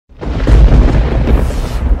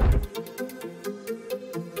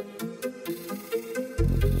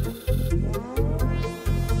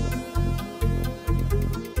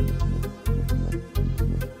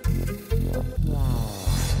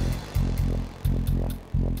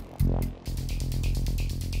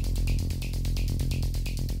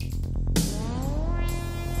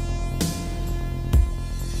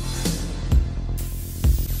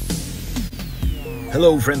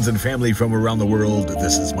Hello, friends and family from around the world.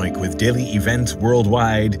 This is Mike with Daily Events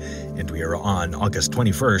Worldwide, and we are on August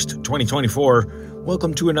 21st, 2024.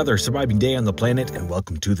 Welcome to another surviving day on the planet, and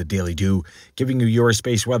welcome to the Daily Do, giving you your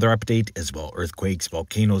space weather update, as well earthquakes,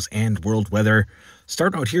 volcanoes, and world weather.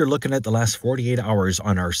 Start out here looking at the last 48 hours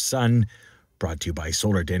on our sun, brought to you by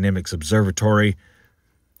Solar Dynamics Observatory.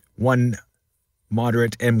 One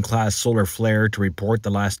moderate M-class solar flare to report the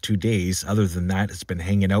last 2 days. Other than that, it's been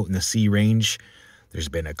hanging out in the sea range. There's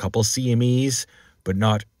been a couple CMEs, but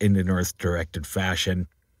not in an Earth-directed fashion.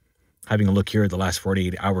 Having a look here at the last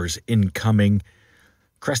 48 hours incoming,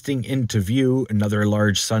 cresting into view another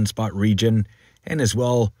large sunspot region, and as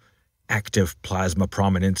well active plasma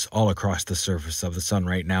prominence all across the surface of the sun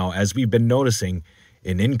right now, as we've been noticing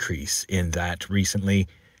an increase in that recently.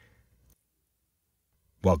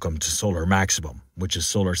 Welcome to solar maximum, which is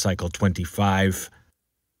solar cycle 25.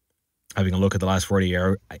 Having a look at the last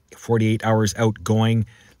 48 hours outgoing,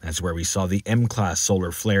 that's where we saw the M-class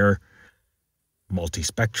solar flare.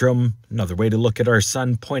 Multispectrum, another way to look at our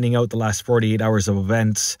sun, pointing out the last 48 hours of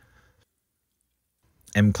events.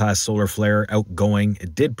 M-class solar flare outgoing.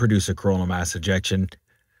 It did produce a coronal mass ejection,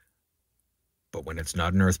 but when it's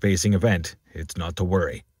not an Earth-facing event, it's not to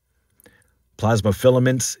worry. Plasma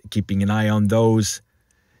filaments, keeping an eye on those,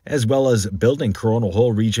 as well as building coronal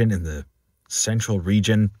hole region in the central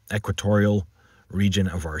region, equatorial region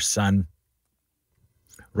of our sun,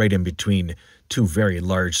 right in between two very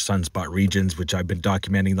large sunspot regions, which I've been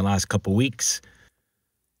documenting the last couple weeks.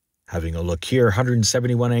 Having a look here,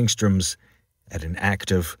 171 angstroms at an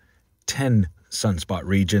active 10 sunspot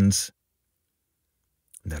regions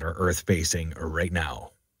that are Earth-facing right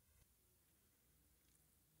now.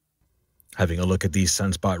 Having a look at these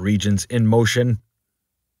sunspot regions in motion,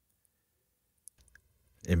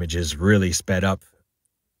 images really sped up.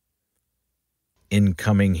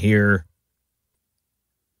 Incoming here.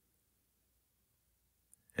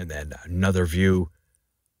 And then another view.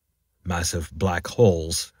 Massive black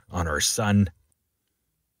holes on our sun.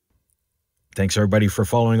 Thanks everybody for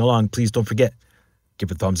following along. Please don't forget,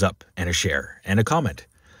 give a thumbs up and a share and a comment.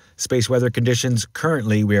 Space weather conditions.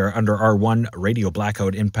 Currently, we are under R1. Radio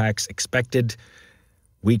blackout impacts expected.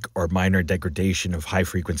 Weak or minor degradation of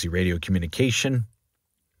high-frequency radio communication.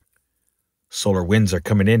 Solar winds are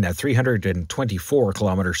coming in at 324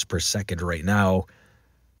 kilometers per second right now,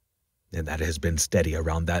 and that has been steady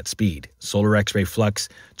around that speed. Solar X-ray flux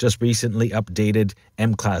just recently updated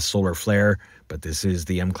M-class solar flare, but this is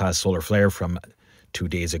the M-class solar flare from 2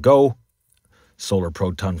 days ago. Solar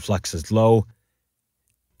proton flux is low.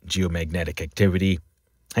 Geomagnetic activity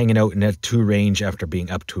hanging out in a 2 range after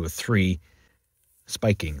being up to a 3,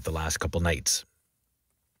 spiking the last couple nights.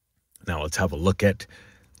 Now let's have a look at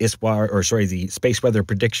the space weather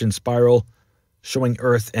prediction spiral, showing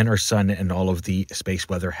Earth and our sun and all of the space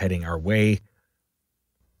weather heading our way.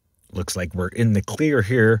 Looks like we're in the clear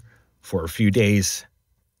here for a few days,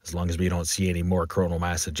 as long as we don't see any more coronal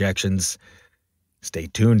mass ejections. Stay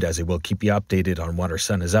tuned, as I will keep you updated on what our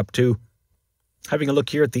sun is up to. Having a look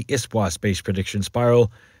here at the ISWA space prediction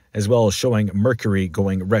spiral, as well as showing Mercury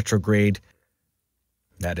going retrograde.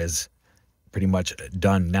 That is pretty much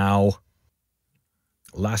done now.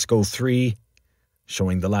 LASCO 3,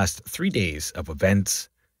 showing the last 3 days of events.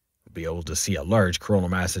 We'll be able to see a large coronal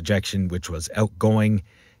mass ejection, which was outgoing,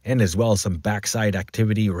 and as well as some backside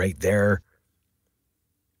activity right there.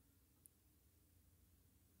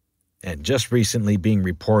 And just recently being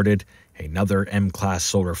reported, another M-class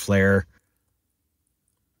solar flare.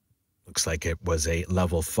 Looks like it was a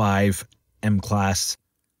level 5 M-class.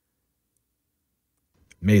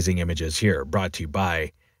 Amazing images here, brought to you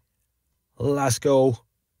by LASCO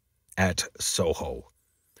at Soho.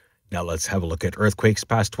 Now let's have a look at earthquakes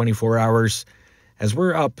past 24 hours. As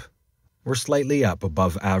we're slightly up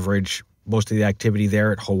above average. Most of the activity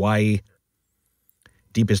there at Hawaii.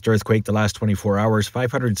 Deepest earthquake the last 24 hours,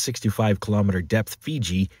 565 kilometer depth,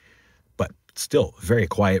 Fiji, but still very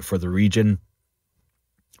quiet for the region.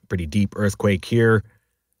 Pretty deep earthquake here.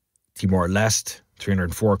 Timor-Leste,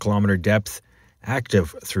 304 kilometer depth,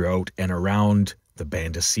 active throughout and around the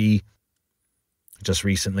Banda Sea. Just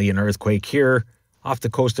recently, an earthquake here off the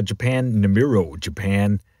coast of Japan, Namuro,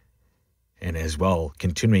 Japan, and as well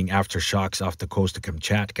continuing aftershocks off the coast of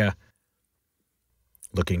Kamchatka.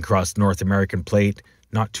 Looking across the North American plate,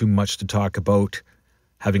 not too much to talk about.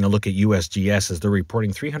 Having a look at USGS, as they're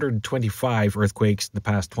reporting 325 earthquakes in the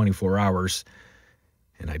past 24 hours.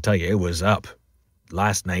 And I tell you, it was up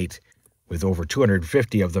last night, with over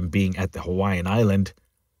 250 of them being at the Hawaiian island.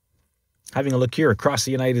 Having a look here across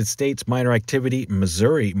the United States, minor activity,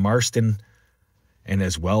 Missouri, Marston, and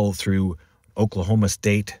as well through Oklahoma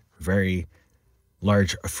State. Very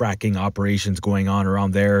Large fracking operations going on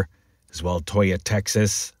around there, as well Toya,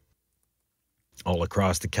 Texas. All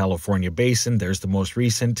across the California basin, there's the most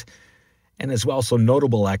recent. And as well, so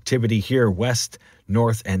notable activity here west,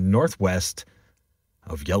 north, and northwest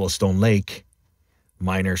of Yellowstone Lake.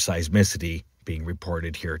 Minor seismicity being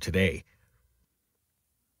reported here today.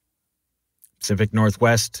 Pacific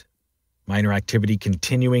Northwest, minor activity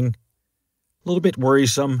continuing. A little bit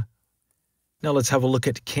worrisome. Now let's have a look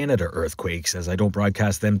at Canada earthquakes, as I don't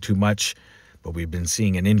broadcast them too much, but we've been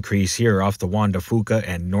seeing an increase here off the Juan de Fuca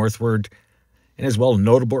and northward. And as well,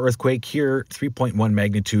 notable earthquake here, 3.1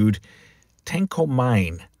 magnitude, Tenko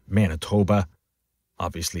Mine, Manitoba.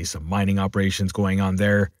 Obviously some mining operations going on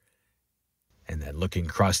there. And then looking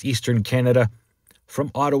across eastern Canada,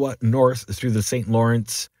 from Ottawa north through the St.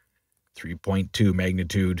 Lawrence, 3.2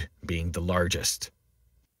 magnitude being the largest.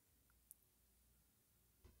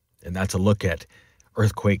 And that's a look at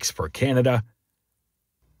earthquakes for Canada.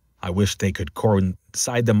 I wish they could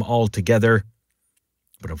coincide them all together,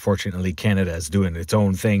 but unfortunately Canada is doing its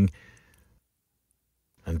own thing.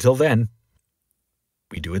 Until then,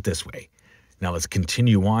 we do it this way. Now let's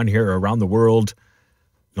continue on here around the world.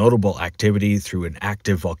 Notable activity through an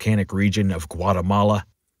active volcanic region of Guatemala.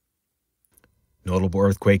 Notable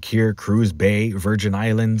earthquake here, Cruz Bay, Virgin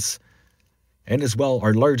Islands. And as well,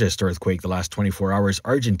 our largest earthquake the last 24 hours,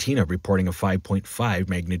 Argentina reporting a 5.5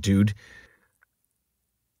 magnitude.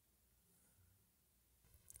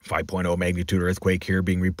 5.0 magnitude earthquake here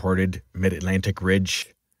being reported, Mid-Atlantic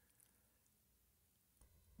Ridge.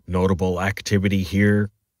 Notable activity here,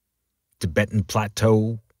 Tibetan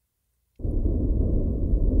Plateau.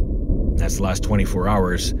 That's the last 24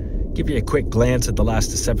 hours. Give you a quick glance at the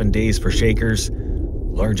last 7 days for shakers.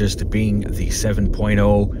 Largest being the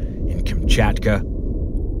 7.0 in Kamchatka.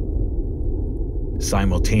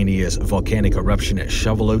 Simultaneous volcanic eruption at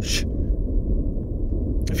Shoveluch.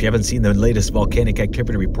 If you haven't seen the latest volcanic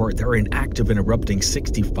activity report, there are in active and erupting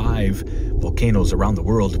 65 volcanoes around the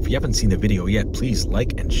world. If you haven't seen the video yet, please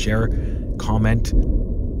like and share, comment.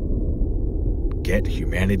 Get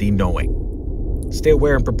humanity knowing. Stay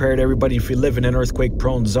aware and prepared, everybody. If you live in an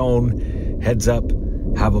earthquake-prone zone, heads up,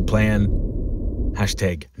 have a plan.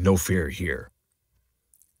 Hashtag no fear here.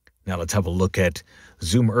 Now let's have a look at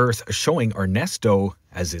Zoom Earth showing Ernesto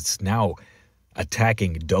as it's now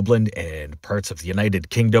attacking Dublin and parts of the United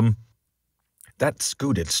Kingdom. That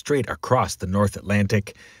scooted straight across the North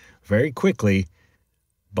Atlantic very quickly,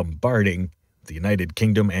 bombarding the United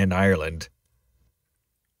Kingdom and Ireland.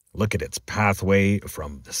 Look at its pathway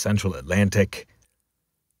from the Central Atlantic.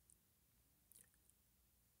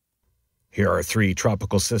 Here are 3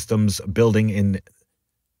 tropical systems building in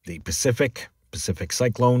the Pacific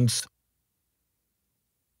cyclones.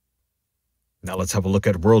 Now let's have a look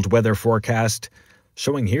at world weather forecast,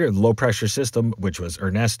 showing here the low-pressure system, which was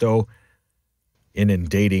Ernesto,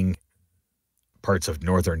 inundating parts of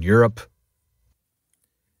northern Europe.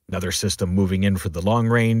 Another system moving in for the long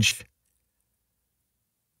range.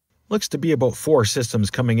 Looks to be about 4 systems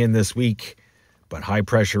coming in this week, but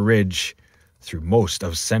high-pressure ridge through most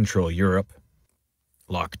of Central Europe.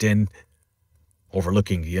 Locked in,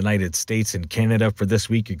 overlooking the United States and Canada for this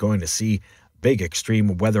week. You're going to see big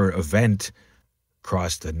extreme weather event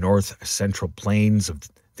across the north central plains of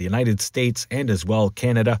the United States and as well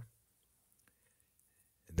Canada.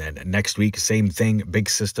 And then next week, same thing,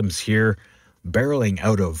 big systems here, barreling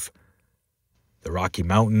out of the Rocky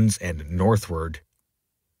Mountains and northward.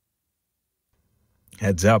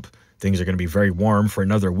 Heads up, things are going to be very warm for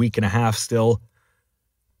another week and a half still.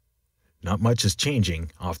 Not much is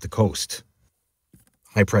changing off the coast.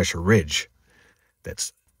 High pressure ridge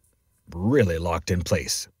that's really locked in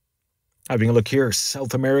place. Having a look here,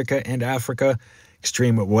 South America and Africa,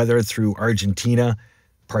 extreme weather through Argentina,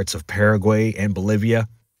 parts of Paraguay and Bolivia.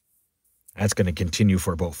 That's going to continue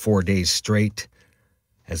for about 4 days straight.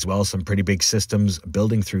 As well, some pretty big systems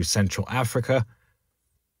building through Central Africa.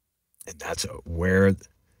 And that's where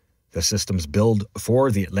the systems build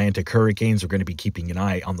for the Atlantic hurricanes. We're going to be keeping an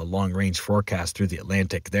eye on the long-range forecast through the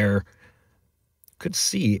Atlantic there. Could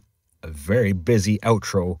see a very busy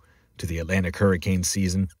outro to the Atlantic hurricane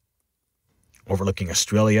season. Overlooking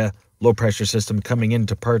Australia, low-pressure system coming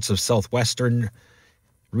into parts of southwestern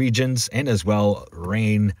regions, and as well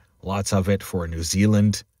rain, lots of it for New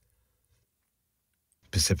Zealand.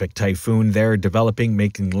 Pacific typhoon there developing,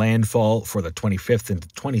 making landfall for the 25th and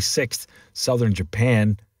 26th, southern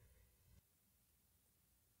Japan.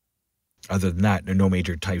 Other than that, no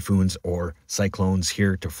major typhoons or cyclones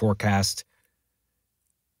here to forecast.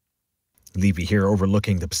 Leave you here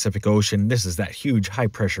overlooking the Pacific Ocean. This is that huge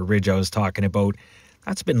high-pressure ridge I was talking about.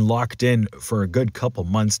 That's been locked in for a good couple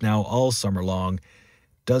months now, all summer long.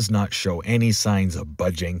 Does not show any signs of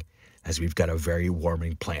budging, as we've got a very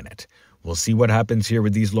warming planet. We'll see what happens here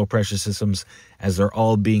with these low pressure systems as they're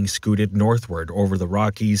all being scooted northward over the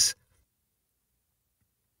Rockies.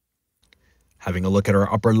 Having a look at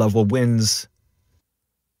our upper level winds.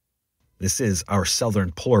 This is our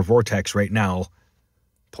southern polar vortex right now,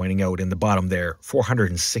 pointing out in the bottom there,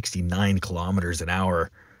 469 kilometers an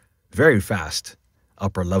hour. Very fast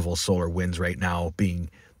upper level solar winds right now being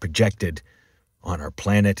projected on our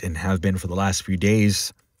planet and have been for the last few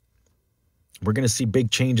days. We're going to see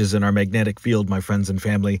big changes in our magnetic field, my friends and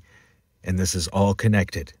family, and this is all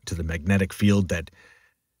connected to the magnetic field that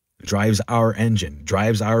drives our engine,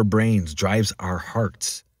 drives our brains, drives our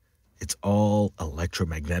hearts. It's all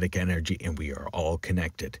electromagnetic energy, and we are all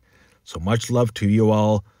connected. So much love to you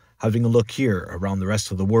all. Having a look here around the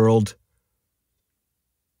rest of the world.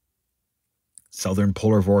 Southern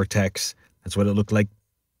polar vortex, that's what it looked like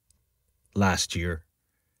last year.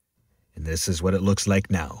 And this is what it looks like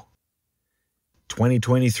now.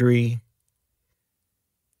 2023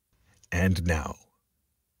 and now.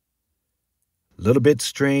 A little bit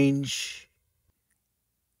strange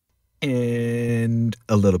and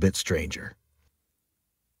a little bit stranger.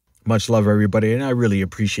 Much love, everybody, and I really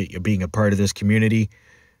appreciate you being a part of this community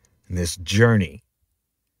and this journey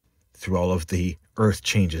through all of the Earth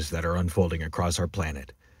changes that are unfolding across our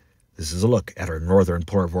planet. This is a look at our northern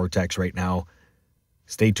polar vortex right now.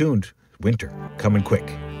 Stay tuned. Winter coming quick.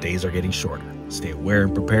 Days are getting shorter. Stay aware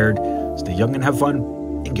and prepared. Stay young and have fun,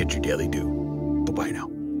 and get your daily dew. Bye-bye now.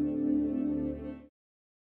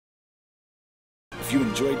 If you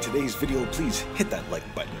enjoyed today's video, please hit that like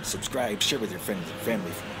button, subscribe, share with your friends and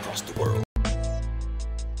family from across the world.